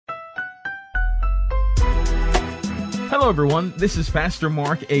Hello, everyone. This is Pastor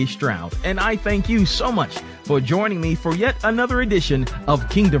Mark A. Stroud, and I thank you so much for joining me for yet another edition of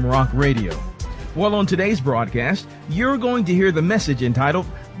Kingdom Rock Radio. Well, on today's broadcast, you're going to hear the message entitled,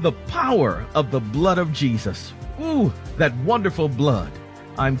 The Power of the Blood of Jesus. Ooh, that wonderful blood.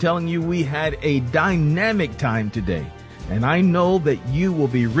 I'm telling you, we had a dynamic time today, and I know that you will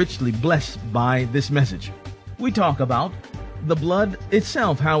be richly blessed by this message. We talk about the blood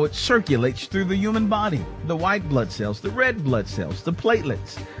itself, how it circulates through the human body, the white blood cells, the red blood cells, the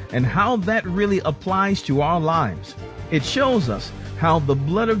platelets, and how that really applies to our lives. It shows us how the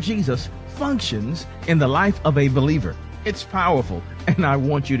blood of Jesus functions in the life of a believer. It's powerful, and I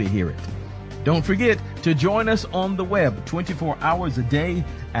want you to hear it. Don't forget to join us on the web 24 hours a day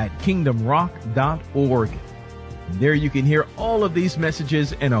at kingdomrock.org. There you can hear all of these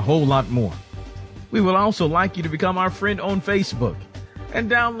messages and a whole lot more. We would also like you to become our friend on Facebook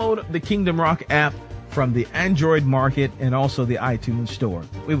and download the Kingdom Rock app from the Android market and also the iTunes store.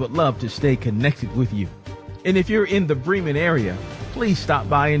 We would love to stay connected with you. And if you're in the Bremen area, please stop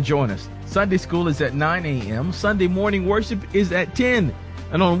by and join us. Sunday school is at 9 a.m. Sunday morning worship is at 10.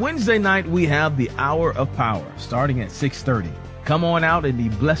 And on Wednesday night, we have the Hour of Power starting at 6:30. Come on out and be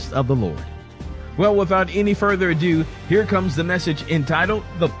blessed of the Lord. Well, without any further ado, here comes the message entitled,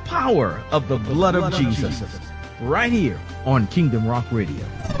 The Power of the Blood of Jesus, right here on Kingdom Rock Radio.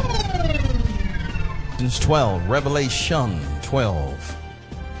 Revelation 12.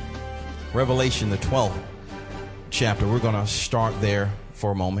 Revelation, the 12th chapter. We're going to start there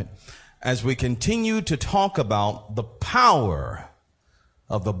for a moment as we continue to talk about the power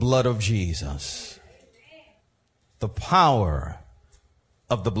of the blood of Jesus. The power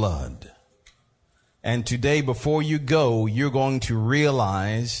of the blood. And today, before you go, you're going to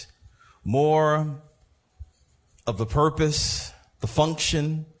realize more of the purpose, the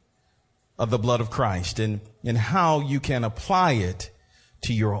function of the blood of Christ, and how you can apply it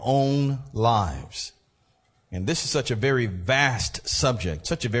to your own lives. And this is such a very vast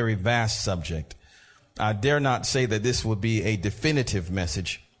subject, I dare not say that this would be a definitive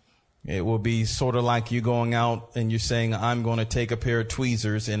message. It will be sort of like you going out and you're saying, I'm going to take a pair of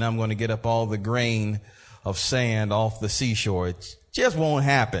tweezers and I'm going to get up all the grain of sand off the seashore. It just won't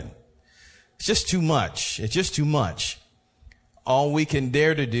happen. It's just too much. All we can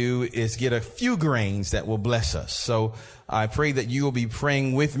dare to do is get a few grains that will bless us. So I pray that you will be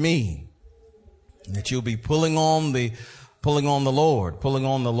praying with me, that you'll be pulling on the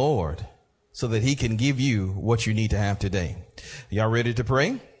Lord so that he can give you what you need to have today. Y'all ready to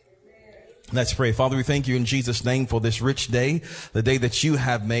pray? Let's pray. Father, we thank you in Jesus' name for this rich day, the day that you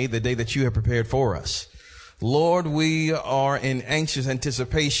have made, the day that you have prepared for us. Lord, we are in anxious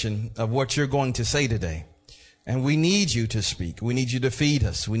anticipation of what you're going to say today. And we need you to speak. We need you to feed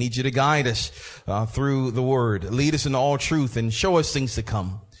us. We need you to guide us through the word. Lead us in all truth and show us things to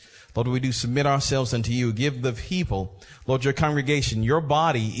come. Lord, we do submit ourselves unto you. Give the people, Lord, your congregation, your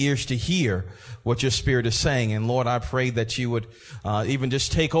body, ears to hear what your spirit is saying. And Lord, I pray that you would even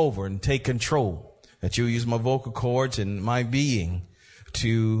just take over and take control, that you use my vocal cords and my being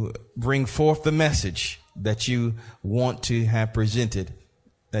to bring forth the message that you want to have presented,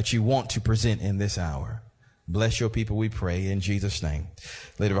 that you want to present in this hour. Bless your people, we pray, in Jesus' name.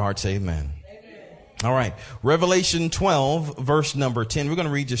 Let every heart say amen. All right. Revelation 12, verse number 10. We're going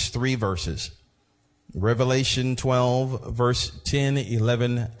to read just 3 verses. Revelation 12, verse 10,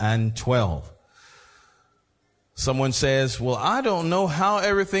 11, and 12. Someone says, well, I don't know how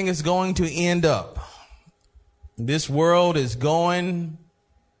everything is going to end up. This world is going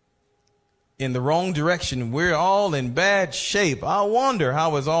in the wrong direction. We're all in bad shape. I wonder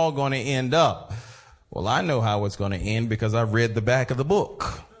how it's all going to end up. Well, I know how it's going to end because I've read the back of the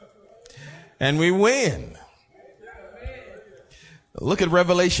book. And we win. Look at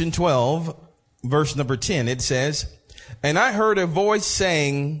Revelation 12, verse number 10. It says, and I heard a voice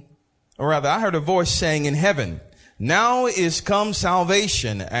saying in heaven, now is come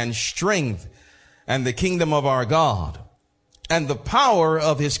salvation and strength and the kingdom of our God and the power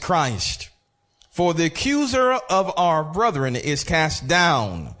of his Christ. For the accuser of our brethren is cast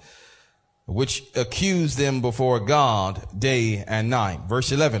down, which accuse them before God day and night.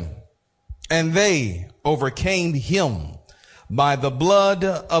 Verse 11. And they overcame him by the blood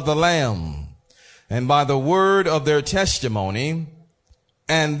of the Lamb and by the word of their testimony,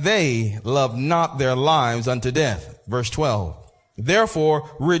 and they loved not their lives unto death. Verse 12. Therefore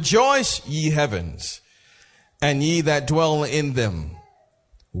rejoice, ye heavens, and ye that dwell in them.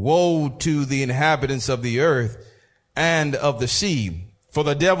 Woe to the inhabitants of the earth and of the sea, for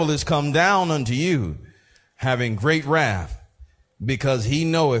the devil is come down unto you, having great wrath, because he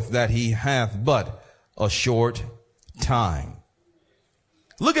knoweth that he hath but a short time.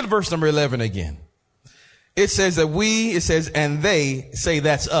 Look at verse number 11 again. It says that and they say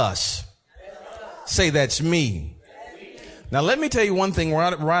that's us. Say that's me. Now let me tell you one thing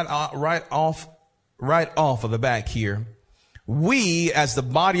right off of the back here. We as the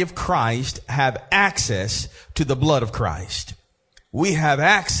body of Christ have access to the blood of Christ. We have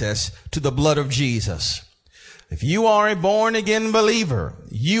access to the blood of Jesus. If you are a born again believer,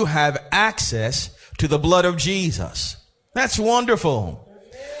 you have access to the blood of Jesus. That's wonderful.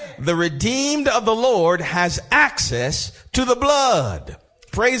 The redeemed of the Lord has access to the blood.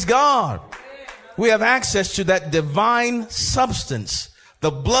 Praise God. We have access to that divine substance,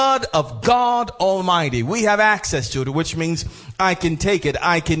 the blood of God Almighty. We have access to it, which means I can take it,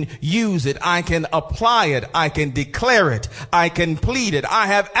 I can use it, I can apply it, I can declare it, I can plead it. I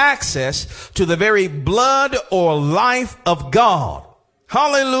have access to the very blood or life of God.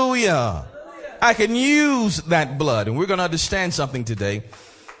 Hallelujah. I can use that blood. And we're going to understand something today.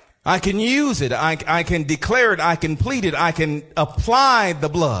 I can use it. I can declare it. I can plead it. I can apply the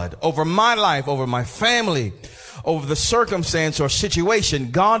blood over my life, over my family, over the circumstance or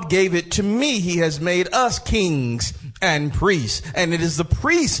situation. God gave it to me. He has made us kings and priests. And it is the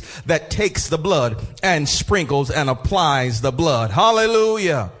priest that takes the blood and sprinkles and applies the blood.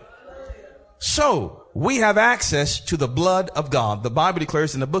 Hallelujah. So we have access to the blood of God. The Bible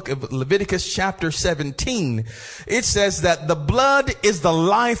declares in the book of Leviticus chapter 17, it says that the blood is the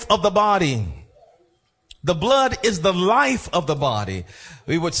life of the body. The blood is the life of the body.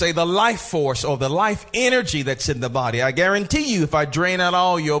 We would say the life force or the life energy that's in the body. I guarantee you, if I drain out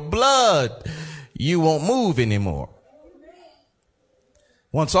all your blood, you won't move anymore.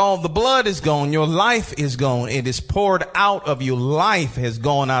 Once all the blood is gone, your life is gone. It is poured out of you. Life has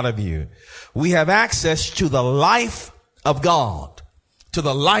gone out of you. We have access to the life of God, to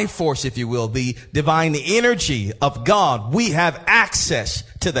the life force, if you will, the divine energy of God. We have access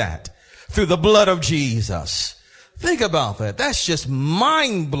to that through the blood of Jesus. Think about that. That's just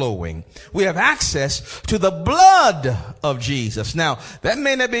mind-blowing. We have access to the blood of Jesus. Now, that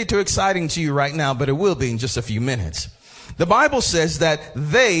may not be too exciting to you right now, but it will be in just a few minutes. The Bible says that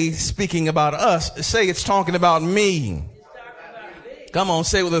they, speaking about us, say it's talking about me. Come on,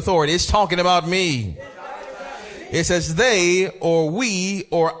 say it with authority. It's talking about me. It says they or we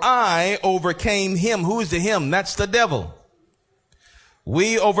or I overcame him. Who is the him? That's the devil.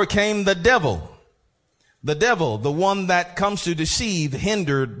 We overcame the devil. The devil, the one that comes to deceive,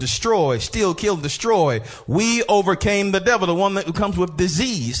 hinder, destroy, steal, kill, destroy. We overcame the devil, the one that comes with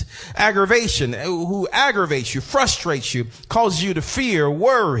disease, aggravation, who aggravates you, frustrates you, causes you to fear,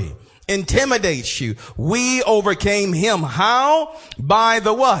 worry, intimidates you. We overcame him. How? By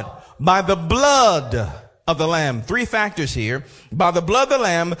the what? By the blood of the Lamb. Three factors here. By the blood of the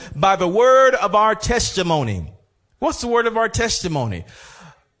Lamb, by the word of our testimony. What's the word of our testimony?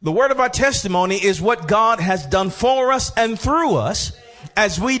 The word of our testimony is what God has done for us and through us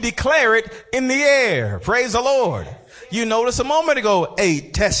as we declare it in the air. Praise the Lord. You noticed a moment ago, a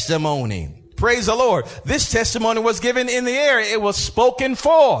testimony. Praise the Lord. This testimony was given in the air. It was spoken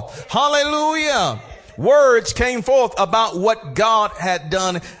forth. Hallelujah. Words came forth about what God had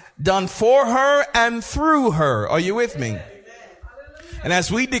done for her and through her. Are you with me? And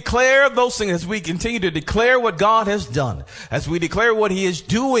as we declare those things, as we continue to declare what God has done, as we declare what he is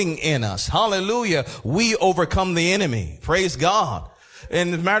doing in us, hallelujah, we overcome the enemy. Praise God.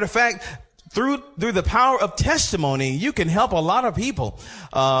 And as a matter of fact, through the power of testimony, you can help a lot of people.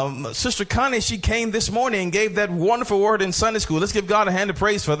 Sister Connie, she came this morning and gave that wonderful word in Sunday school. Let's give God a hand of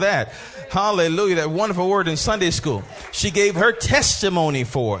praise for that. Hallelujah. That wonderful word in Sunday school. She gave her testimony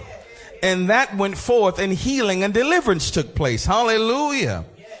for it. And that went forth and healing and deliverance took place. Hallelujah.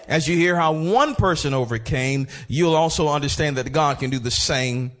 As you hear how one person overcame, you'll also understand that God can do the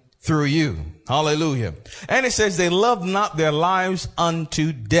same through you. Hallelujah. And it says they loved not their lives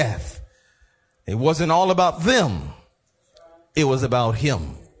unto death. It wasn't all about them. It was about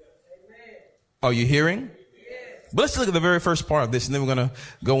him. Are you hearing? But let's look at the very first part of this, and then we're going to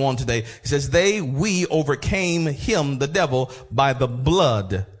go on today. It says we overcame him, the devil, by the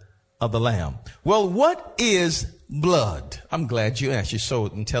blood of the Lamb. Well, what is blood? I'm glad you asked. You're so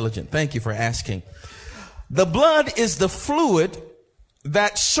intelligent. Thank you for asking. The blood is the fluid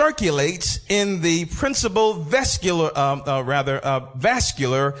that circulates in the principal vascular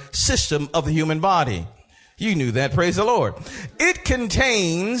system of the human body. You knew that. Praise the Lord. It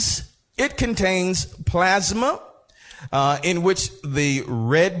contains plasma, in which the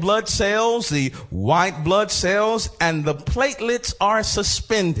red blood cells, the white blood cells, and the platelets are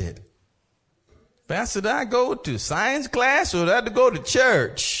suspended. Pastor, did I go to science class or did I go to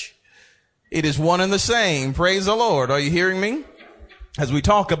church? It is one and the same. Praise the Lord. Are you hearing me? As we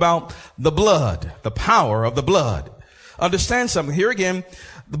talk about the blood, the power of the blood. Understand something here again.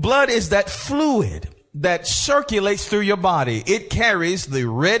 The blood is that fluid that circulates through your body. It carries the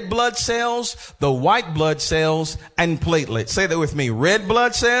red blood cells, the white blood cells, and platelets. Say that with me. Red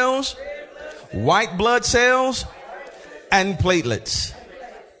blood cells, white blood cells, and platelets.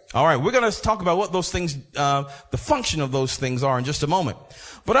 All right, we're going to talk about what those things, the function of those things are in just a moment.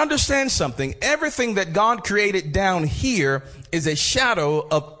 But understand something. Everything that God created down here is a shadow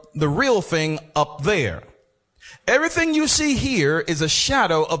of the real thing up there. Everything you see here is a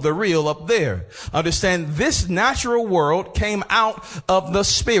shadow of the real up there. Understand, this natural world came out of the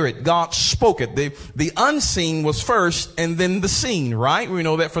Spirit. God spoke it. The unseen was first and then the seen, right? We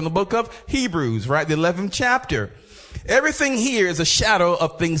know that from the book of Hebrews, right? The 11th chapter. Everything here is a shadow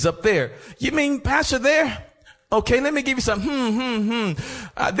of things up there. You mean, Pastor, there? Okay, let me give you some,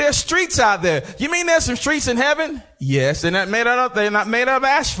 there's streets out there. You mean there's some streets in heaven? Yes, they're not made of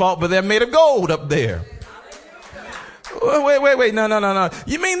asphalt, but they're made of gold up there. Wait. No.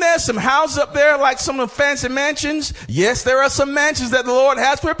 You mean there's some houses up there like some of the fancy mansions? Yes, there are some mansions that the Lord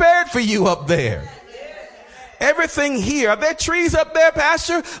has prepared for you up there. Everything here. Are there trees up there,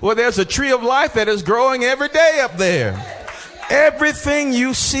 Pastor? Well, there's a tree of life that is growing every day up there. Everything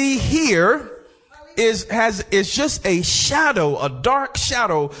you see here is just a shadow, a dark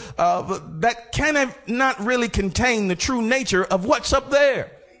shadow that cannot really contain the true nature of what's up there.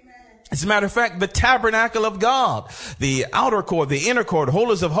 As a matter of fact, the tabernacle of God, the outer court, the inner court,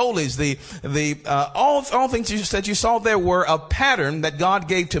 holies of holies, all things that you saw there were a pattern that God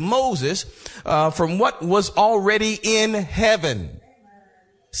gave to Moses from what was already in heaven.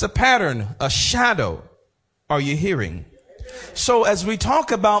 It's a pattern, a shadow. Are you hearing? So as we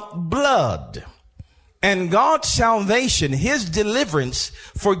talk about blood and God's salvation, his deliverance,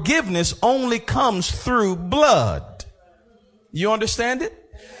 forgiveness only comes through blood. You understand it?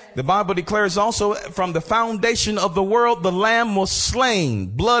 The Bible declares also from the foundation of the world, the Lamb was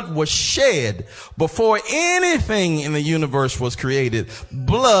slain. Blood was shed before anything in the universe was created.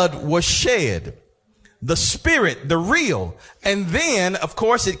 Blood was shed. The spirit, the real. And then, of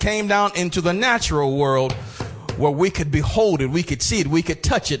course, it came down into the natural world where we could behold it, we could see it, we could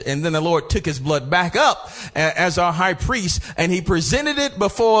touch it. And then the Lord took his blood back up as our high priest, and he presented it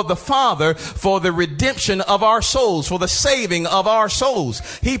before the Father for the redemption of our souls, for the saving of our souls.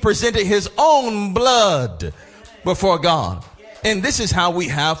 He presented his own blood before God. And this is how we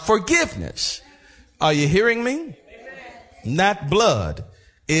have forgiveness. Are you hearing me? That blood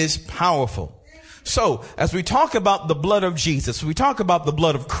is powerful. So as we talk about the blood of Jesus, we talk about the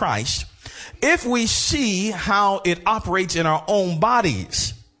blood of Christ. If we see how it operates in our own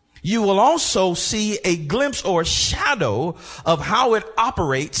bodies, you will also see a glimpse or a shadow of how it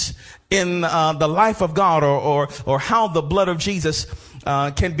operates in the life of God, or how the blood of Jesus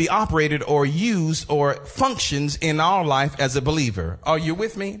can be operated or used or functions in our life as a believer. Are you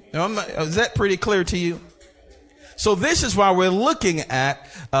with me? Is that pretty clear to you? So this is why we're looking at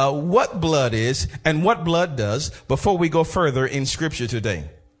what blood is and what blood does before we go further in Scripture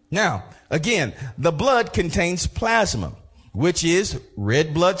today. Now, again, the blood contains plasma, which is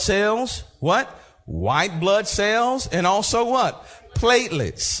red blood cells, what? White blood cells, and also what?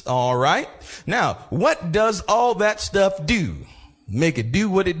 Platelets. All right. Now, what does all that stuff do? Make it do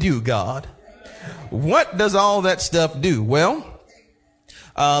what it do, God. What does all that stuff do? Well,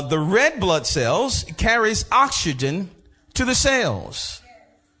 the red blood cells carries oxygen to the cells.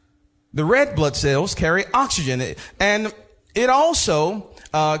 The red blood cells carry oxygen, and it also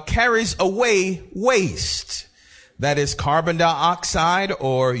carries away waste. That is carbon dioxide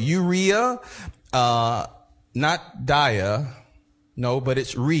or urea, not dia. No, but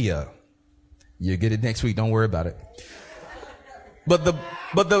it's rhea. You get it next week. Don't worry about it. But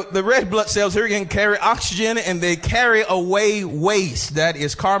the red blood cells here can carry oxygen, and they carry away waste. That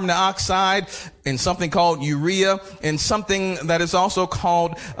is carbon dioxide and something called urea, and something that is also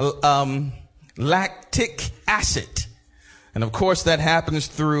called lactic acid. And of course, that happens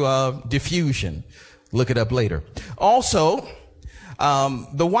through diffusion. Look it up later. Also,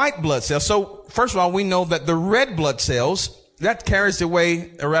 the white blood cells. So first of all, we know that the red blood cells, that carries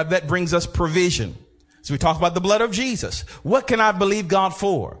away, or rather, that brings us provision. So we talk about the blood of Jesus. What can I believe God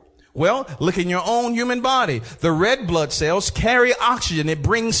for? Well, look in your own human body. The red blood cells carry oxygen. It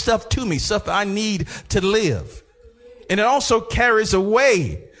brings stuff to me, stuff that I need to live. And it also carries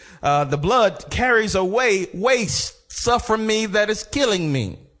away, the blood carries away waste, stuff from me that is killing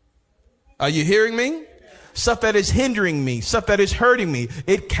me. Are you hearing me? Stuff that is hindering me, stuff that is hurting me.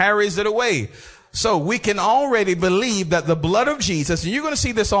 It carries it away. So we can already believe that the blood of Jesus, and you're going to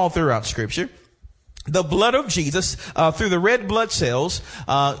see this all throughout Scripture, the blood of Jesus, through the red blood cells,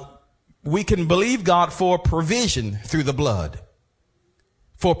 we can believe God for provision through the blood.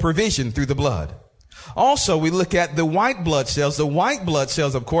 For provision through the blood. Also, we look at the white blood cells. The white blood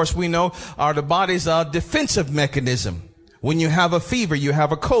cells, of course, we know are the body's defensive mechanism. When you have a fever, you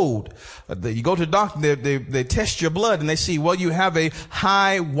have a cold. You go to the doctor, they test your blood and they see, well, you have a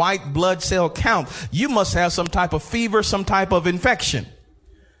high white blood cell count. You must have some type of fever, some type of infection.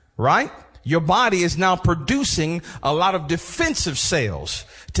 Right? Your body is now producing a lot of defensive cells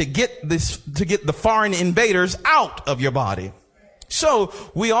to get the foreign invaders out of your body. So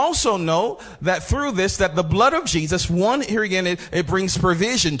we also know that through this, that the blood of Jesus, one, here again, it brings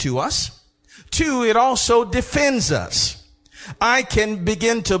provision to us. Two, it also defends us. I can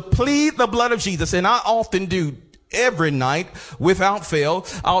begin to plead the blood of Jesus, and I often do every night without fail.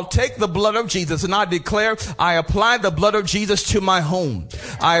 I'll take the blood of Jesus and I declare, I apply the blood of Jesus to my home.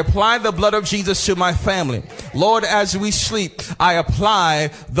 I apply the blood of Jesus to my family. Lord, as we sleep, I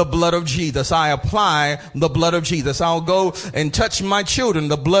apply the blood of Jesus. I apply the blood of Jesus. I'll go and touch my children,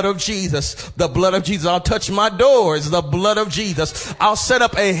 the blood of Jesus, the blood of Jesus. I'll touch my doors, the blood of Jesus. I'll set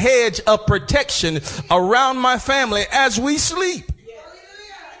up a hedge of protection around my family as we sleep.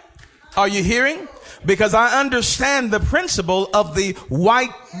 Are you hearing? Because I understand the principle of the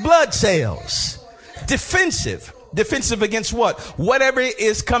white blood cells. Defensive. Defensive against what? Whatever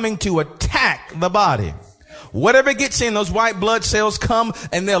is coming to attack the body. Whatever gets in, those white blood cells come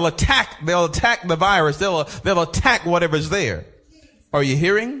and they'll attack the virus. They'll attack whatever's there. Are you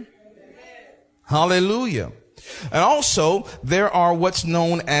hearing? Hallelujah. And also, there are what's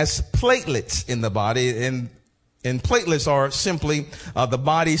known as platelets in the body, and platelets are simply the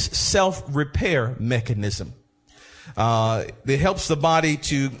body's self-repair mechanism. It helps the body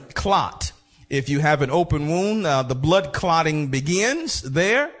to clot. If you have an open wound, the blood clotting begins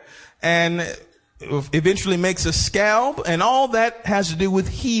there and eventually makes a scab, and all that has to do with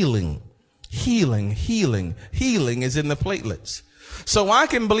healing. Healing is in the platelets. So I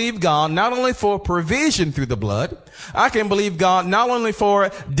can believe God not only for provision through the blood, I can believe God not only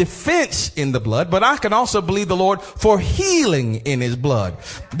for defense in the blood, but I can also believe the Lord for healing in his blood.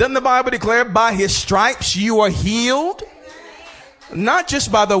 Doesn't the Bible declare by his stripes you are healed? Not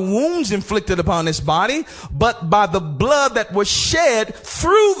just by the wounds inflicted upon his body, but by the blood that was shed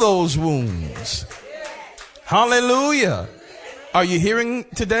through those wounds. Hallelujah. Are you hearing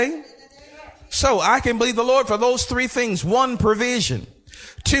today? So I can believe the Lord for those three things. One, provision.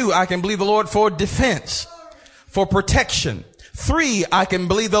 Two, I can believe the Lord for defense, for protection. Three, I can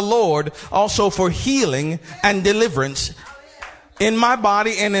believe the Lord also for healing and deliverance in my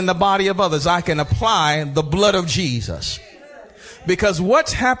body and in the body of others. I can apply the blood of Jesus. Because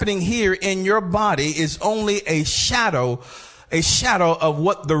what's happening here in your body is only a shadow of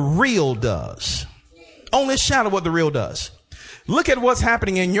what the real does. Only a shadow of what the real does. Look at what's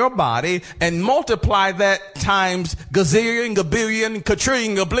happening in your body and multiply that times gazillion, gabillion,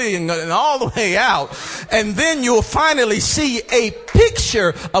 quadrillion, gabillion, and all the way out. And then you'll finally see a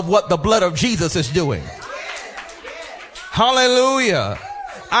picture of what the blood of Jesus is doing. Hallelujah.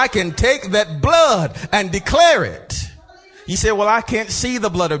 I can take that blood and declare it. You say, well, I can't see the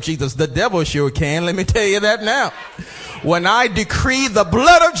blood of Jesus. The devil sure can. Let me tell you that now. When I decree the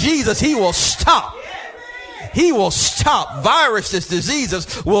blood of Jesus, he will stop. He will stop. Viruses,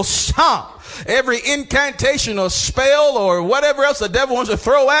 diseases will stop. Every incantation or spell or whatever else the devil wants to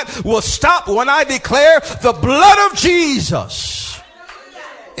throw at will stop when I declare the blood of Jesus.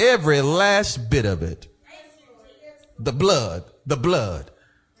 Every last bit of it. The blood, the blood,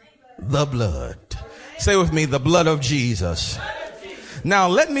 the blood. Say with me, the blood of Jesus. Now,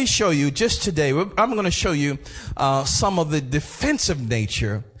 let me show you just today. I'm going to show you some of the defensive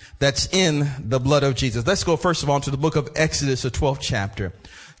nature that's in the blood of Jesus. Let's go first of all to the book of Exodus, the 12th chapter.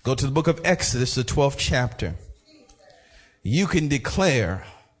 Go to the book of Exodus, the 12th chapter. You can declare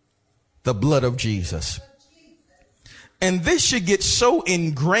the blood of Jesus. And this should get so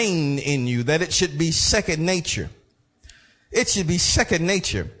ingrained in you that it should be second nature. It should be second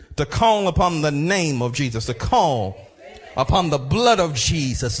nature to call upon the name of Jesus, to call upon the blood of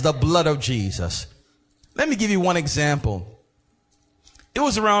Jesus, the blood of Jesus. Let me give you one example. It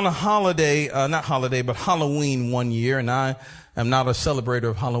was around a holiday, not holiday, but Halloween one year, and I am not a celebrator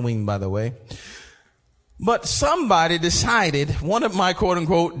of Halloween, by the way. But somebody decided, one of my quote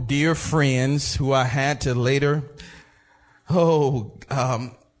unquote dear friends who I had to later,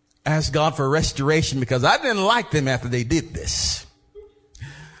 ask God for restoration because I didn't like them after they did this.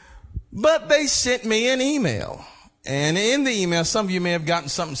 But they sent me an email. And in the email, some of you may have gotten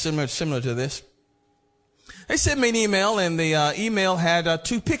something similar to this. They sent me an email, and the email had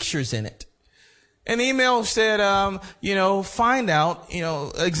 2 pictures in it. And the email said, find out,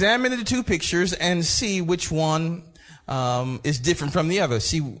 examine the 2 pictures and see which one is different from the other.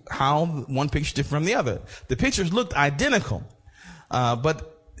 See how one picture is different from the other. The pictures looked identical, but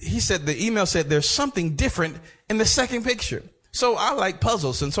he said, the email said there's something different in the second picture. So I like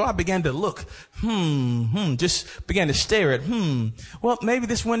puzzles, and so I began to look, just began to stare at, well, maybe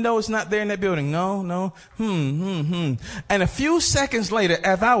this window is not there in that building. No, And a few seconds later,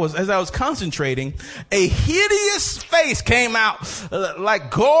 as I was concentrating, a hideous face came out,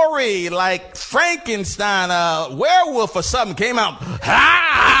 like gory, like Frankenstein, a werewolf or something came out.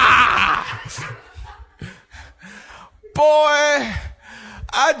 Ah! Boy,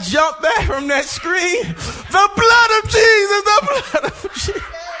 I jumped back from that screen. The blood of Jesus, the blood of Jesus.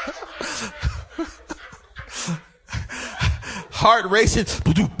 Heart racing.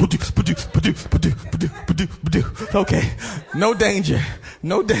 Okay. No danger.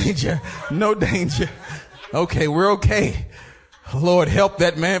 Okay, we're okay. Lord, help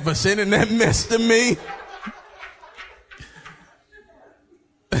that man for sending that mess to me.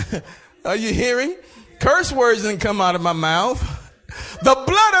 Are you hearing? Curse words didn't come out of my mouth. The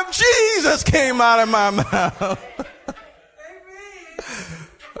blood of Jesus came out of my mouth.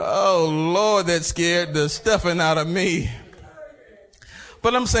 Oh, Lord, that scared the stuffing out of me.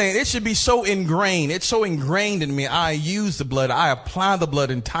 But I'm saying it should be so ingrained. It's so ingrained in me. I use the blood. I apply the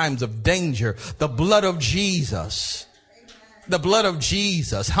blood in times of danger. The blood of Jesus. The blood of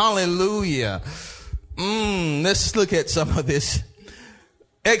Jesus. Hallelujah. Let's look at some of this.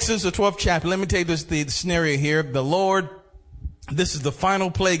 Exodus, the 12th chapter. Let me take the scenario here. The Lord, this is the final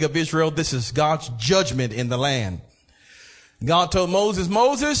plague of Israel. This is God's judgment in the land. God told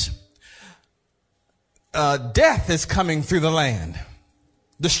Moses, death is coming through the land.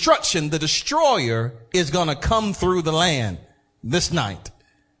 Destruction, the destroyer, is going to come through the land this night.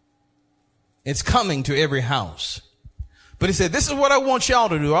 It's coming to every house. But he said, this is what I want y'all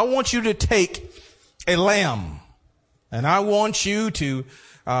to do. I want you to take a lamb, and I want you to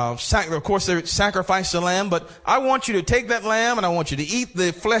of course, they sacrifice the lamb, but I want you to take that lamb and I want you to eat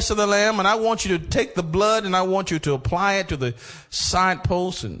the flesh of the lamb, and I want you to take the blood and I want you to apply it to the side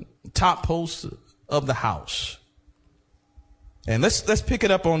posts and top posts of the house. And let's pick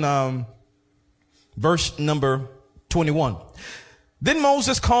it up on verse number 21. Then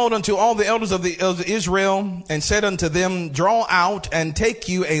Moses called unto all the elders of Israel and said unto them, draw out and take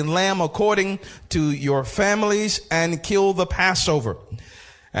you a lamb according to your families and kill the Passover.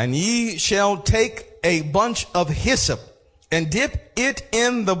 And ye shall take a bunch of hyssop and dip it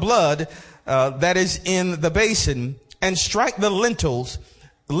in the blood that is in the basin, and strike the lintel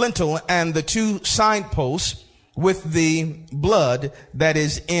and the 2 side posts with the blood that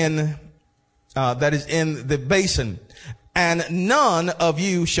is in the basin. And none of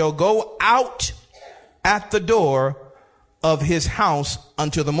you shall go out at the door of his house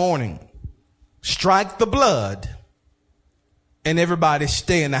until the morning. Strike the blood, and everybody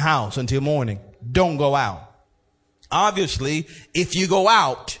stay in the house until morning. Don't go out. Obviously, if you go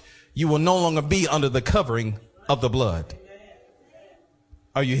out, you will no longer be under the covering of the blood.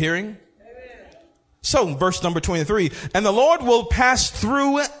 Are you hearing? So, verse number 23, and the Lord will pass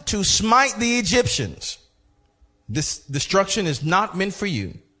through to smite the Egyptians. This destruction is not meant for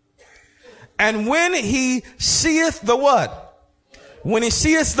you. And when he seeth the what? When he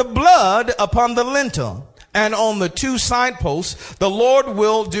seeth the blood upon the lintel and on the 2 side posts, the Lord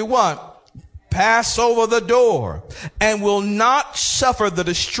will do what? Pass over the door, and will not suffer the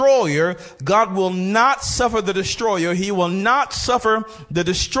destroyer. God will not suffer the destroyer. He will not suffer the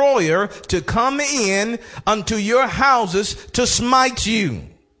destroyer to come in unto your houses to smite you.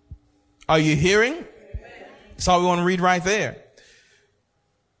 Are you hearing? That's all we want to read right there.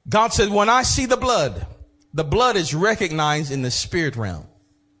 God said, when I see the blood is recognized in the spirit realm.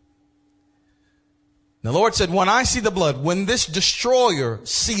 The Lord said, when I see the blood, when this destroyer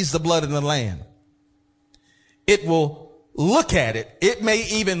sees the blood in the land, it will look at it. It may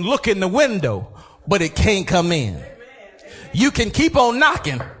even look in the window, but it can't come in. You can keep on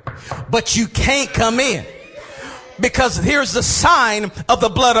knocking, but you can't come in, because here's the sign of the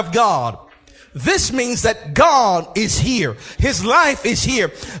blood of God. This means that God is here. His life is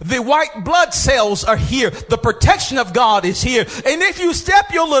here. The white blood cells are here. The protection of God is here. And if you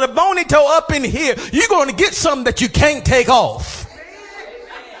step your little bony toe up in here, you're going to get something that you can't take off.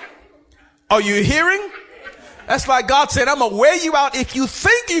 Are you hearing? That's like God said, I'm going to wear you out. If you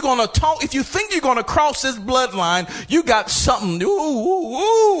think you're going to talk, if you think you're going to cross this bloodline, you got something.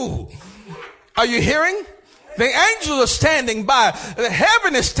 Ooh. Are you hearing? The angels are standing by.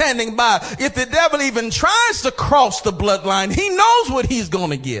 Heaven is standing by. If the devil even tries to cross the bloodline, he knows what he's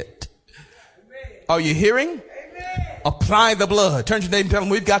going to get. Are you hearing? Apply the blood. Turn to your neighbor and tell them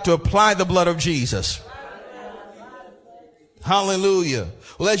we've got to apply the blood of Jesus. Hallelujah.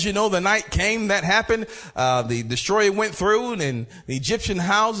 Well, as you know, the night came that happened. The destroyer went through, and the Egyptian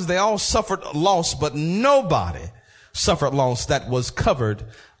houses, they all suffered loss, but nobody suffered loss that was covered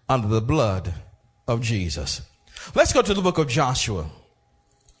under the blood of Jesus. Let's go to the book of Joshua.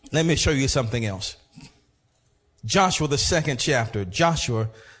 Let me show you something else. Joshua, the second chapter. Joshua,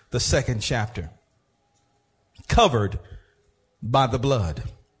 the second chapter. Covered by the blood.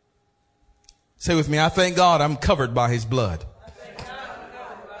 Say with me, I thank God I'm covered by his blood.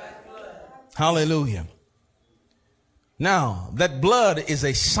 Hallelujah. Now, that blood is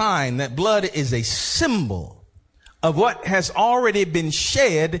a sign, that blood is a symbol of what has already been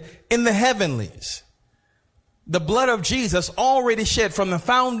shed in the heavenlies. The blood of Jesus already shed from the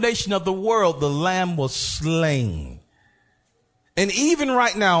foundation of the world. The Lamb was slain. And even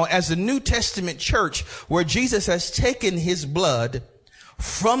right now, as the New Testament church, where Jesus has taken his blood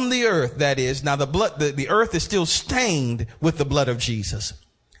from the earth, that is, now the earth is still stained with the blood of Jesus.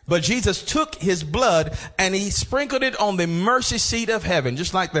 But Jesus took his blood and he sprinkled it on the mercy seat of heaven,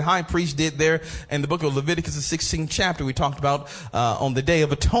 just like the high priest did there in the book of Leviticus, the 16th chapter we talked about on the Day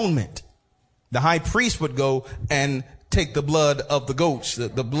of Atonement. The high priest would go and take the blood of the goats,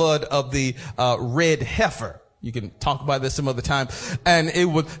 the blood of the red heifer. You can talk about this some other time. And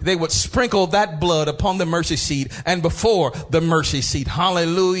they would sprinkle that blood upon the mercy seat and before the mercy seat.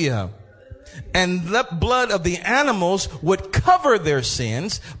 Hallelujah. And the blood of the animals would cover their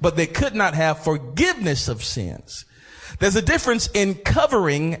sins, but they could not have forgiveness of sins. There's a difference in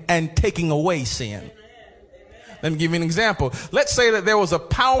covering and taking away sin. Let me give you an example. Let's say that there was a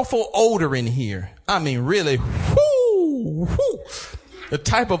powerful odor in here. I mean, really, the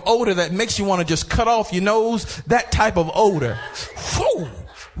type of odor that makes you want to just cut off your nose, that type of odor.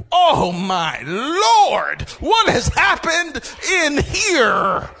 Oh my Lord, what has happened in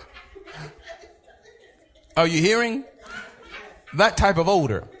here? Are you hearing? That type of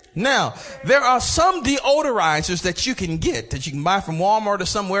odor. Now, there are some deodorizers that you can get, that you can buy from Walmart or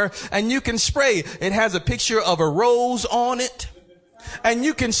somewhere, and you can spray. It has a picture of a rose on it, and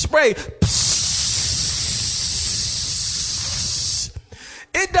you can spray.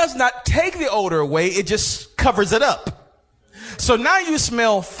 It does not take the odor away, it just covers it up. So now you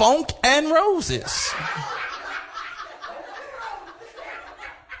smell funk and roses.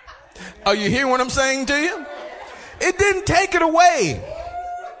 Are you hearing what I'm saying to you? It didn't take it away.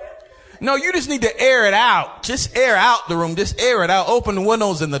 No, you just need to air it out. Just air out the room. Just air it out. Open the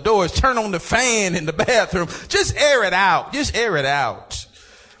windows and the doors. Turn on the fan in the bathroom. Just air it out. Just air it out.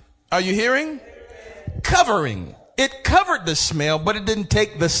 Are you hearing? Covering. It covered the smell, but it didn't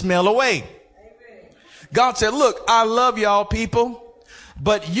take the smell away. God said, look, I love y'all people.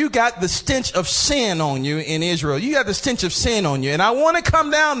 But you got the stench of sin on you in Israel. You got the stench of sin on you. And I want to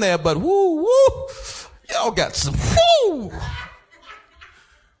come down there, but y'all got some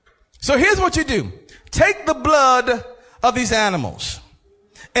So here's what you do. Take the blood of these animals.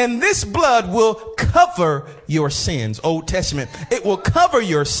 And this blood will cover your sins. Old Testament. It will cover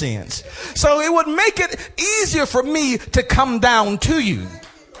your sins. So it would make it easier for me to come down to you.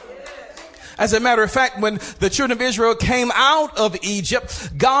 As a matter of fact, when the children of Israel came out of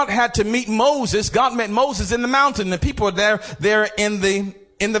Egypt, God had to meet Moses. God met Moses in the mountain. The people are there in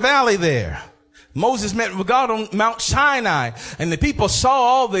the valley there. Moses met with God on Mount Sinai, and the people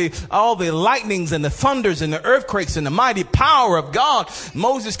saw all the lightnings and the thunders and the earthquakes and the mighty power of God.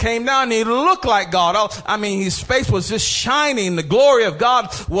 Moses came down and he looked like God. His face was just shining. The glory of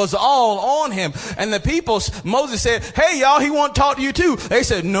God was all on him. And the people, Moses said, hey y'all, he want to talk to you too. They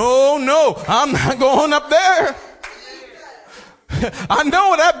said, no, I'm not going up there. I know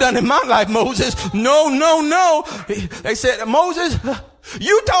what I've done in my life, Moses. No. They said, Moses,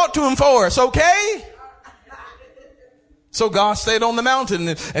 you talk to him for us, okay? So God stayed on the mountain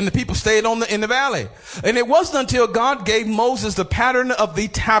and the people stayed in the valley. And it wasn't until God gave Moses the pattern of the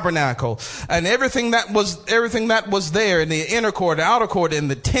tabernacle and everything that was there in the inner court, the outer court, in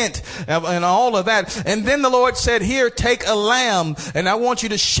the tent and all of that. And then the Lord said, here, take a lamb and I want you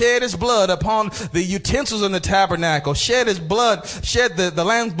to shed his blood upon the utensils in the tabernacle. Shed his blood, shed the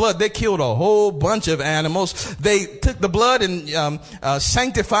lamb's blood. They killed a whole bunch of animals. They took the blood and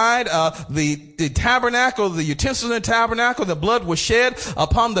sanctified the tabernacle, the utensils in the tabernacle. tabernacle. The blood was shed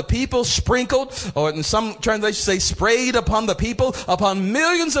upon the people, sprinkled, or in some translations say sprayed upon the people, upon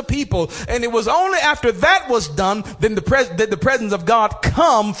millions of people. And it was only after that was done then did the presence of God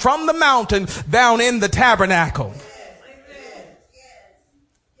come from the mountain down in the tabernacle.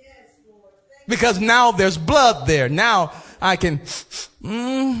 Because now there's blood there. Now I can,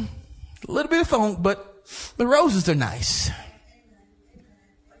 a little bit of funk, but the roses are nice.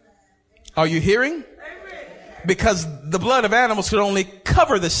 Are you hearing? Because the blood of animals could only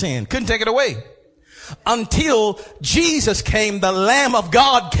cover the sin, couldn't take it away. Until Jesus came, the Lamb of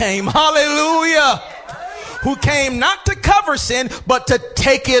God came. Hallelujah. Who came not to cover sin, but to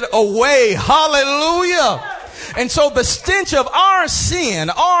take it away. Hallelujah. And so the stench of our sin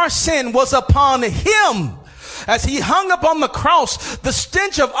was upon him. As he hung up on the cross, the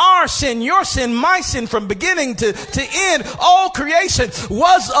stench of our sin, your sin, my sin, from beginning to end, all creation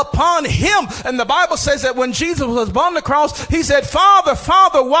was upon him. And the Bible says that when Jesus was upon the cross, he said, Father,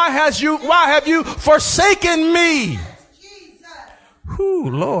 Father, why have you forsaken me? Whoo,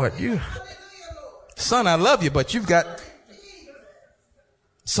 Lord, son, I love you, but you've got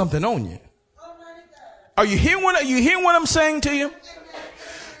something on you. Are you hearing what I'm saying to you?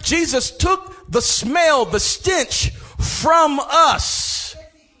 Jesus took the smell, the stench from us.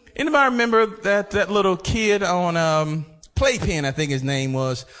 Anybody remember that little kid on Playpen, I think his name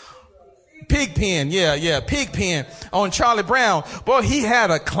was? Pigpen, Pigpen on Charlie Brown. Boy, he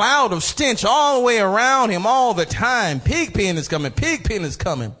had a cloud of stench all the way around him all the time. Pigpen is coming. Pigpen is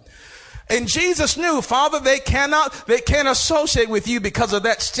coming. And Jesus knew, Father, they can't associate with you because of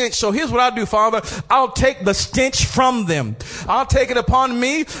that stench. So here's what I'll do, Father. I'll take the stench from them. I'll take it upon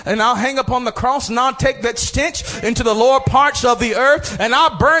me and I'll hang upon the cross and I'll take that stench into the lower parts of the earth and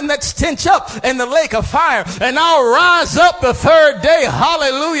I'll burn that stench up in the lake of fire and I'll rise up the third day.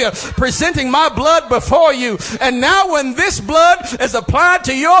 Hallelujah. Presenting my blood before you. And now when this blood is applied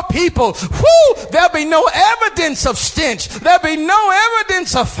to your people, there'll be no evidence of stench. There'll be no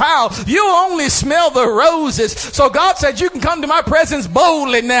evidence of foul. You only smell the roses. So God said, you can come to my presence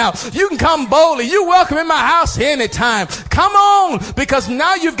boldly now. You can come boldly. You're welcome in my house anytime. Come on, because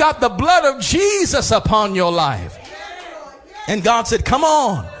now you've got the blood of Jesus upon your life. And God said, come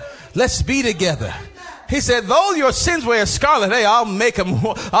on, let's be together. He said, though your sins were as scarlet, hey, I'll make them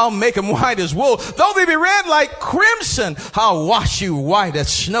white as wool. Though they be red like crimson, I'll wash you white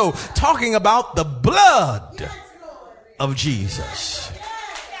as snow. Talking about the blood of Jesus.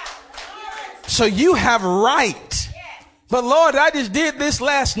 So you have right. But Lord, I just did this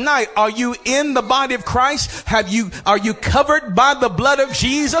last night. Are you in the body of Christ? Are you covered by the blood of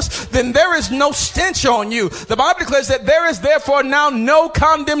Jesus? Then there is no stench on you. The Bible declares that there is therefore now no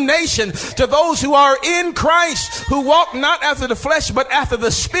condemnation to those who are in Christ, who walk not after the flesh, but after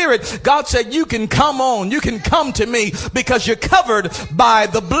the Spirit. God said, you can come on. You can come to me because you're covered by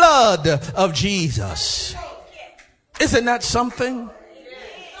the blood of Jesus. Isn't that something?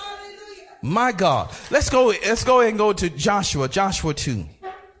 My God. Let's go ahead and go to Joshua 2.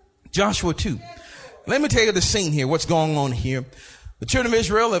 Joshua 2. Let me tell you the scene here. What's going on here? The children of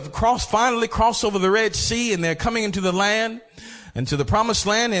Israel have finally crossed over the Red Sea and they're coming into the land, into the promised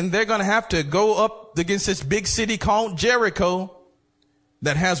land, and they're going to have to go up against this big city called Jericho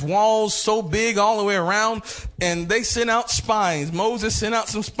that has walls so big all the way around. And they sent out spies. Moses sent out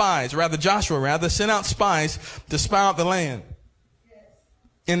some spies, Joshua sent out spies to spy out the land.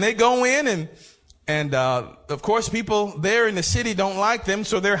 And they go in and of course people there in the city don't like them,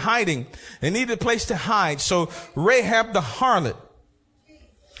 so they're hiding. They needed a place to hide. So Rahab the harlot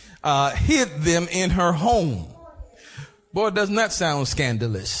hid them in her home. Boy, doesn't that sound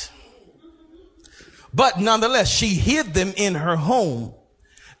scandalous? But nonetheless, she hid them in her home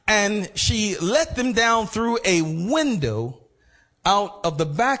and she let them down through a window out of the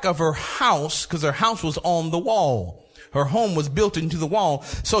back of her house, because her house was on the wall. Her home was built into the wall.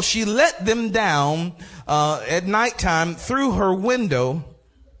 So she let them down at nighttime through her window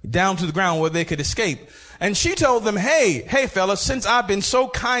down to the ground where they could escape. And she told them, hey fellas, since I've been so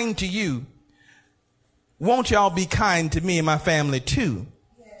kind to you, won't y'all be kind to me and my family too?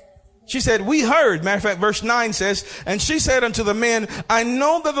 She said, we heard. Matter of fact, verse 9 says, and she said unto the men, I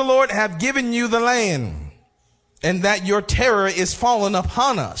know that the Lord hath given you the land, and that your terror is fallen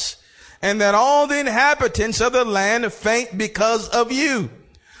upon us, and that all the inhabitants of the land faint because of you.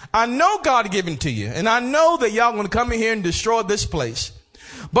 I know God given to you, and I know that y'all going to come in here and destroy this place.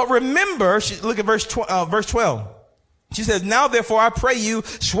 But remember, look at verse 12. She says, now therefore I pray you,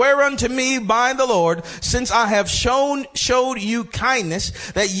 swear unto me by the Lord, since I have showed you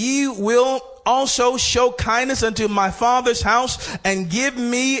kindness, that ye will also show kindness unto my father's house, and give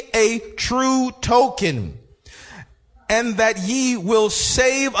me a true token. and that ye will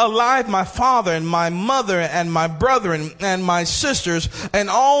save alive my father and my mother and my brethren and my sisters and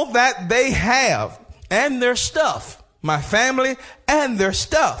all that they have and their stuff, my family and their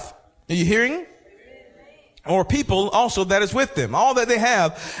stuff. Are you hearing? Or people also that is with them, all that they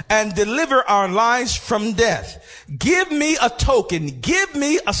have, and deliver our lives from death. Give me a token, give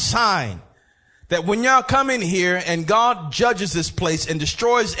me a sign that when y'all come in here and God judges this place and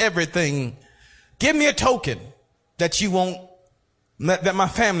destroys everything, give me a token that that my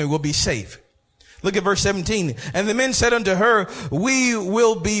family will be safe. Look at verse 17. And the men said unto her, we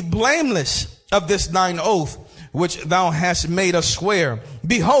will be blameless of this thine oath, which thou hast made us swear.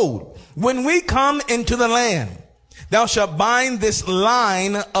 Behold, when we come into the land, thou shalt bind this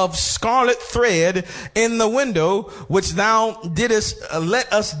line of scarlet thread in the window, which thou didst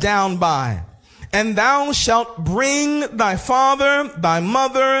let us down by. And thou shalt bring thy father, thy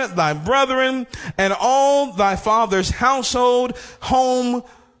mother, thy brethren, and all thy father's household home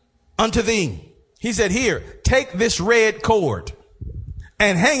unto thee. He said, here, take this red cord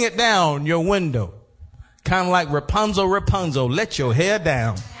and hang it down your window. Kind of like Rapunzel, Rapunzel, let your hair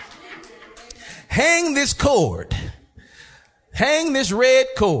down. Hang this cord, hang this red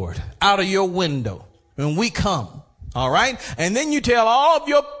cord out of your window when we come. All right. And then you tell all of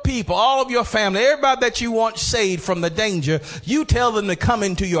your people, all of your family, everybody that you want saved from the danger, you tell them to come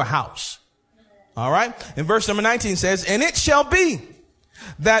into your house. All right. And verse number 19 says, and it shall be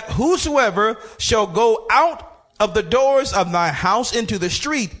that whosoever shall go out of the doors of thy house into the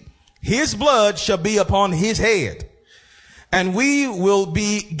street, his blood shall be upon his head, and we will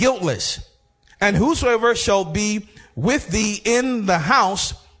be guiltless. And whosoever shall be with thee in the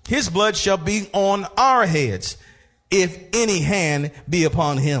house, his blood shall be on our heads, if any hand be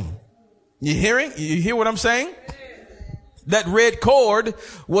upon him. You hearing? You hear what I'm saying? That red cord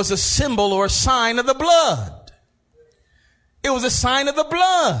was a symbol or a sign of the blood. It was a sign of the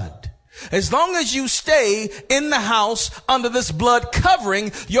blood. As long as you stay in the house under this blood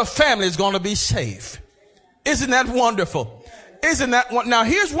covering, your family is going to be safe. Isn't that wonderful? Isn't that one? Now,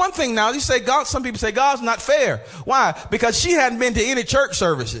 here's one thing now. You say God, some people say God's not fair. Why? Because she hadn't been to any church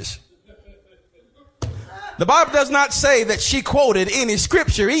services. The Bible does not say that she quoted any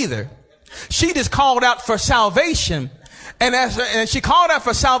scripture either. She just called out for salvation. And she called out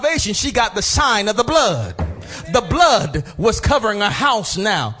for salvation, she got the sign of the blood. The blood was covering her house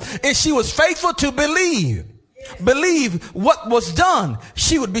now. And she was faithful to believe what was done.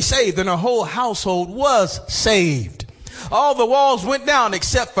 She would be saved, and her whole household was saved. All the walls went down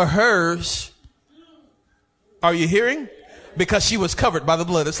except for hers. Are you hearing? Because she was covered by the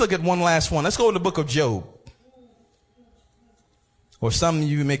blood. Let's look at one last one. Let's go to the book of Job. Or some of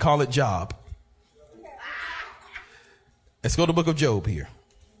you may call it Job. Let's go to the book of Job here.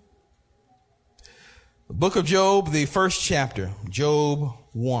 The book of Job, the first chapter, Job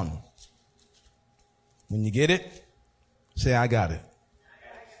 1. When you get it, say, I got it.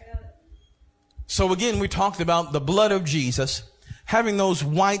 So again, we talked about the blood of Jesus having those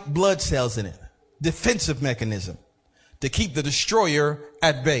white blood cells in it, defensive mechanism to keep the destroyer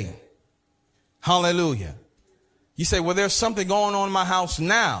at bay. Hallelujah. You say, well, there's something going on in my house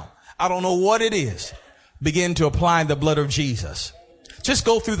now. I don't know what it is. Begin to apply the blood of Jesus. Just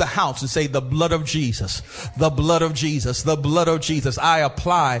go through the house and say, the blood of Jesus, the blood of Jesus, the blood of Jesus. I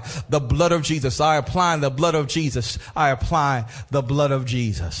apply the blood of Jesus. I apply the blood of Jesus. I apply the blood of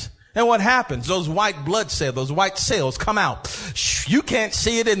Jesus. And what happens? Those white blood cells, those white cells come out. You can't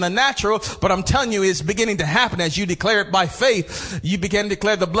see it in the natural, but I'm telling you, it's beginning to happen as you declare it by faith. You begin to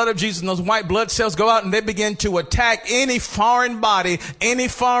declare the blood of Jesus, and those white blood cells go out and they begin to attack any foreign body, any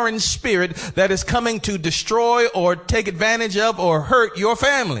foreign spirit that is coming to destroy or take advantage of or hurt your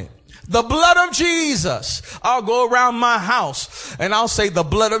family. The blood of Jesus. I'll go around my house and I'll say the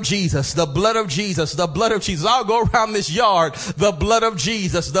blood of Jesus, the blood of Jesus, the blood of Jesus. I'll go around this yard, the blood of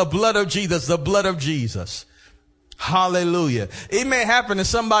Jesus, the blood of Jesus, the blood of Jesus. Hallelujah. It may happen to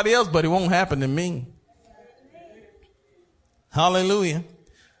somebody else, but it won't happen to me. Hallelujah.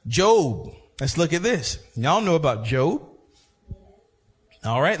 Job. Let's look at this. Y'all know about Job.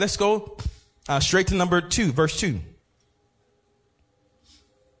 All right, let's go straight to number 2, verse 2.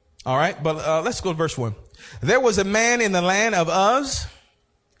 All right, but let's go to verse 1. There was a man in the land of Uz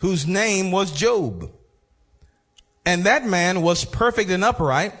whose name was Job. And that man was perfect and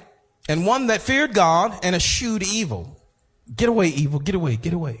upright, and one that feared God and eschewed evil. Get away, evil, get away,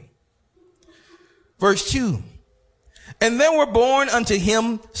 get away. Verse 2. And there were born unto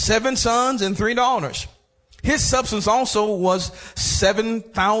him 7 sons and 3 daughters. His substance also was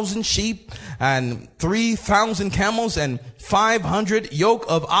 7,000 sheep and 3,000 camels and 500 yoke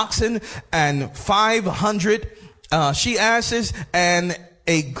of oxen and 500 she-asses, and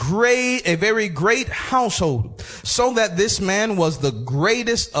a very great household, so that this man was the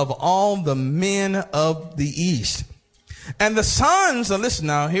greatest of all the men of the East. And the sons, now listen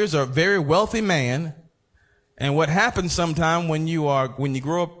now, here's a very wealthy man. And what happens sometime when you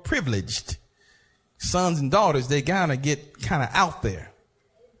grow up privileged, sons and daughters, they gotta get kind of out there.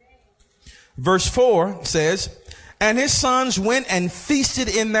 Verse 4 says, and his sons went and feasted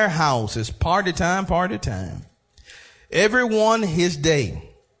in their houses, party time, every one his day,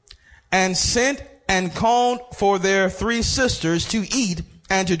 and sent and called for their 3 sisters to eat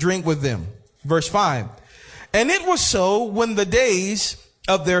and to drink with them. Verse 5. And it was so when the days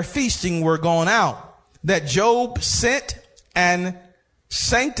of their feasting were gone out, that Job sent and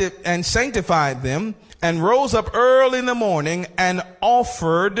sanctified them, and rose up early in the morning and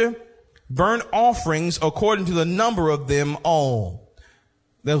offered burnt offerings according to the number of them all.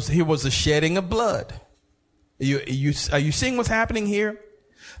 Here was the shedding of blood. Are you seeing what's happening here?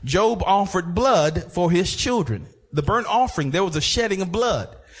 Job offered blood for his children. The burnt offering, there was a shedding of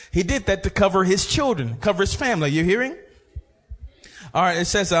blood. He did that to cover his children, cover his family. Are you hearing? All right, it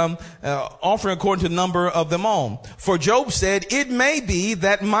says, offering according to the number of them all. For Job said, it may be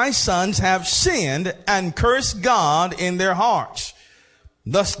that my sons have sinned and cursed God in their hearts.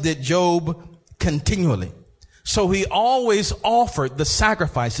 Thus did Job continually. So he always offered the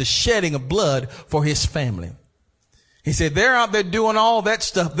sacrifice, the shedding of blood for his family. He said, they're out there doing all that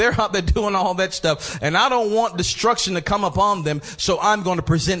stuff. And I don't want destruction to come upon them. So I'm going to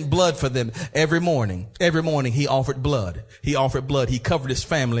present blood for them every morning. Every morning he offered blood. He covered his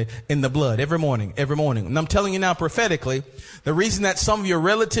family in the blood every morning. And I'm telling you now prophetically, the reason that some of your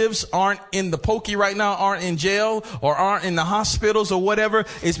relatives aren't in the pokey right now, aren't in jail or aren't in the hospitals or whatever,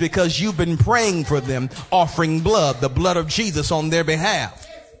 is because you've been praying for them, offering blood, the blood of Jesus on their behalf.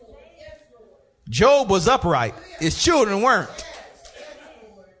 Job was upright. His children weren't.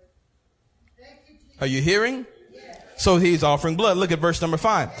 Are you hearing? So he's offering blood. Look at verse number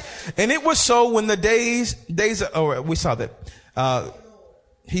 5. And it was so when the we saw that.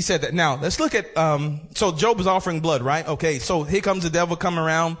 He said that. Now let's look at, so Job was offering blood, right? Okay. So here comes the devil coming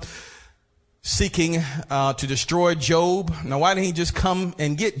around seeking, to destroy Job. Now, why didn't he just come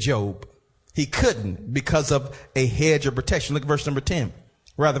and get Job? He couldn't because of a hedge of protection. Look at verse number 10.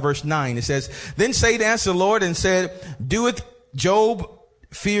 Rather, verse 9, it says, then Satan answered the Lord and said, doeth Job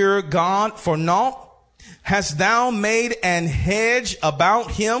fear God for naught? Hast thou made an hedge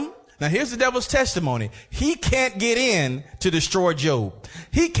about him? Now here's the devil's testimony. He can't get in to destroy Job.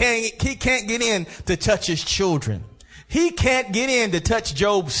 He can't get in to touch his children. He can't get in to touch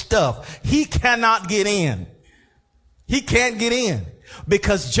Job's stuff. He cannot get in. He can't get in.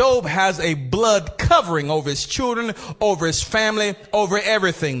 Because Job has a blood covering over his children, over his family, over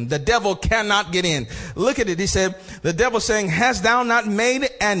everything. The devil cannot get in. Look at it. He said, the devil saying, hast thou not made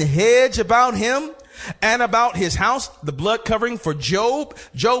an hedge about him and about his house? The blood covering for Job.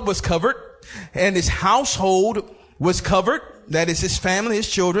 Job was covered and his household was covered. That is his family,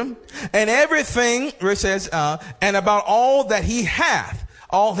 his children, and everything, where it says, and about all that he hath,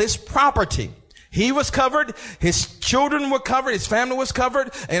 all his property. He was covered, his children were covered, his family was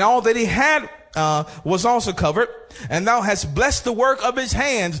covered, and all that he had was also covered. And thou hast blessed the work of his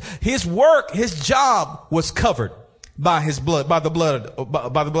hands. His work, his job was covered by his blood, by the blood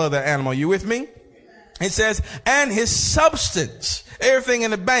of that animal. You with me? It says, and his substance, everything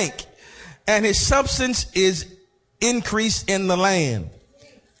in the bank, and his substance is increased in the land.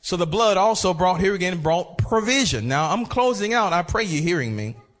 So the blood also brought provision. Now I'm closing out. I pray you're hearing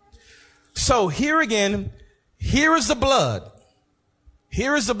me. So here again, here is the blood.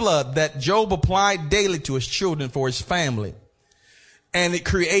 Here is the blood that Job applied daily to his children for his family. And it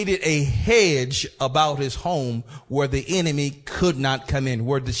created a hedge about his home where the enemy could not come in,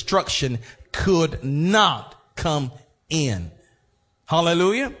 where destruction could not come in.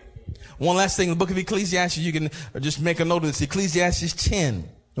 Hallelujah. One last thing, in the book of Ecclesiastes, you can just make a note of this. Ecclesiastes 10.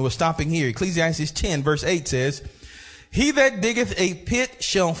 And we're stopping here. Ecclesiastes 10 verse 8 says, he that diggeth a pit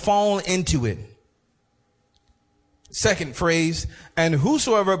shall fall into it. Second phrase, and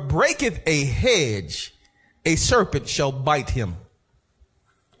whosoever breaketh a hedge, a serpent shall bite him.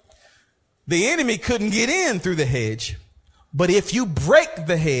 The enemy couldn't get in through the hedge, but if you break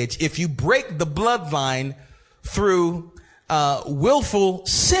the hedge, if you break the bloodline through willful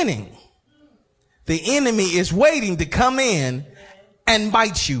sinning, the enemy is waiting to come in and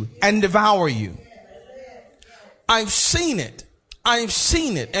bite you and devour you. I've seen it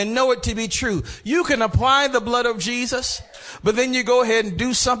and know it to be true. You can apply the blood of Jesus, but then you go ahead and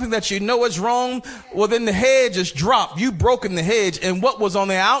do something that you know is wrong. Well, then the hedge is dropped. You've broken the hedge, and what was on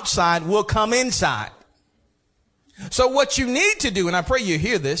the outside will come inside. So what you need to do, and I pray you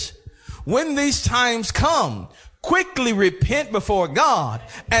hear this, when these times come, quickly repent before God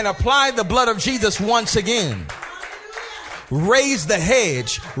and apply the blood of Jesus once again. Raise the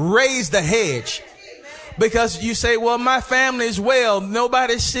hedge. Raise the hedge. Because you say, well, my family is well.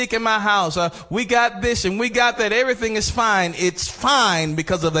 Nobody's sick in my house. We got this and we got that. Everything is fine. It's fine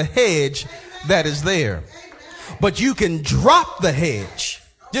because of the hedge that is there. But you can drop the hedge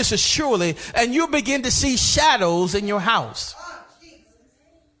just as surely, and you'll begin to see shadows in your house.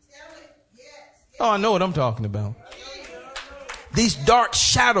 Oh, I know what I'm talking about. These dark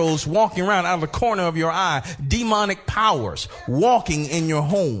shadows walking around out of the corner of your eye. Demonic powers walking in your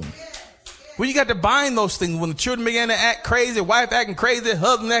home. Well, you got to bind those things. When the children begin to act crazy, wife acting crazy,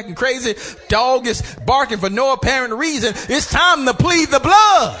 husband acting crazy, dog is barking for no apparent reason, it's time to plead the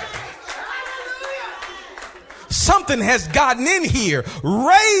blood. Something has gotten in here.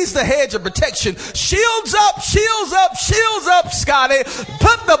 Raise the hedge of protection. Shields up, shields up, shields up, Scotty.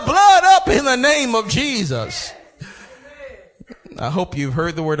 Put the blood up in the name of Jesus. I hope you've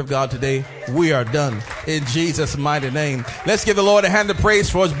heard the word of God today. We are done in Jesus' mighty name. Let's give the Lord a hand of praise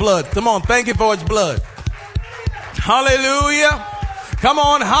for his blood. Come on, thank you for his blood. Hallelujah. Come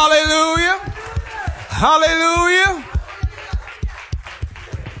on, hallelujah. Hallelujah.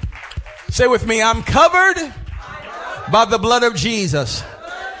 Say with me, I'm covered by the blood of Jesus.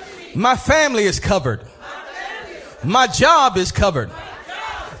 My family is covered. My job is covered.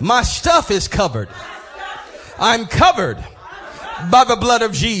 My stuff is covered. I'm covered by the blood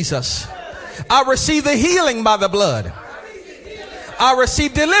of Jesus. I receive the healing by the blood. I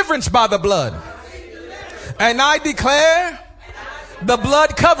receive deliverance by the blood. And I declare the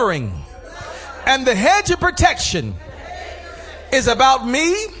blood covering and the hedge of protection is about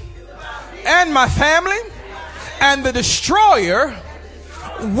me and my family, and the destroyer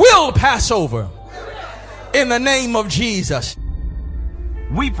will pass over in the name of Jesus.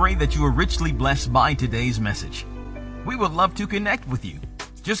 We pray that you are richly blessed by today's message. We would love to connect with you.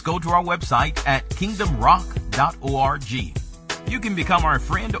 Just go to our website at kingdomrock.org. You can become our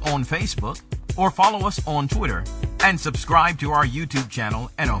friend on Facebook or follow us on Twitter and subscribe to our YouTube channel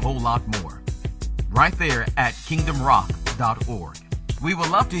and a whole lot more. Right there at kingdomrock.org. We would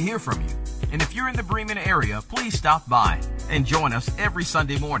love to hear from you. And if you're in the Bremen area, please stop by and join us every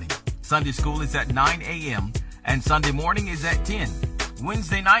Sunday morning. Sunday school is at 9 a.m. and Sunday morning is at 10.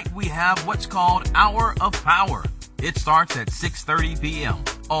 Wednesday night, we have what's called Hour of Power. It starts at 6:30 p.m.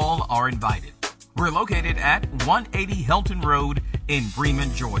 All are invited. We're located at 180 Helton Road in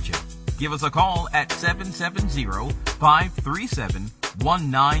Bremen, Georgia. Give us a call at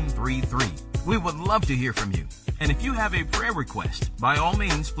 770-537-1933. We would love to hear from you. And if you have a prayer request, by all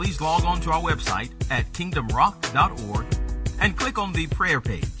means, please log on to our website at kingdomrock.org and click on the prayer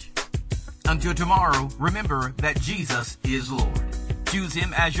page. Until tomorrow, remember that Jesus is Lord. Choose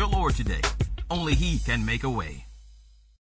him as your Lord today. Only he can make a way.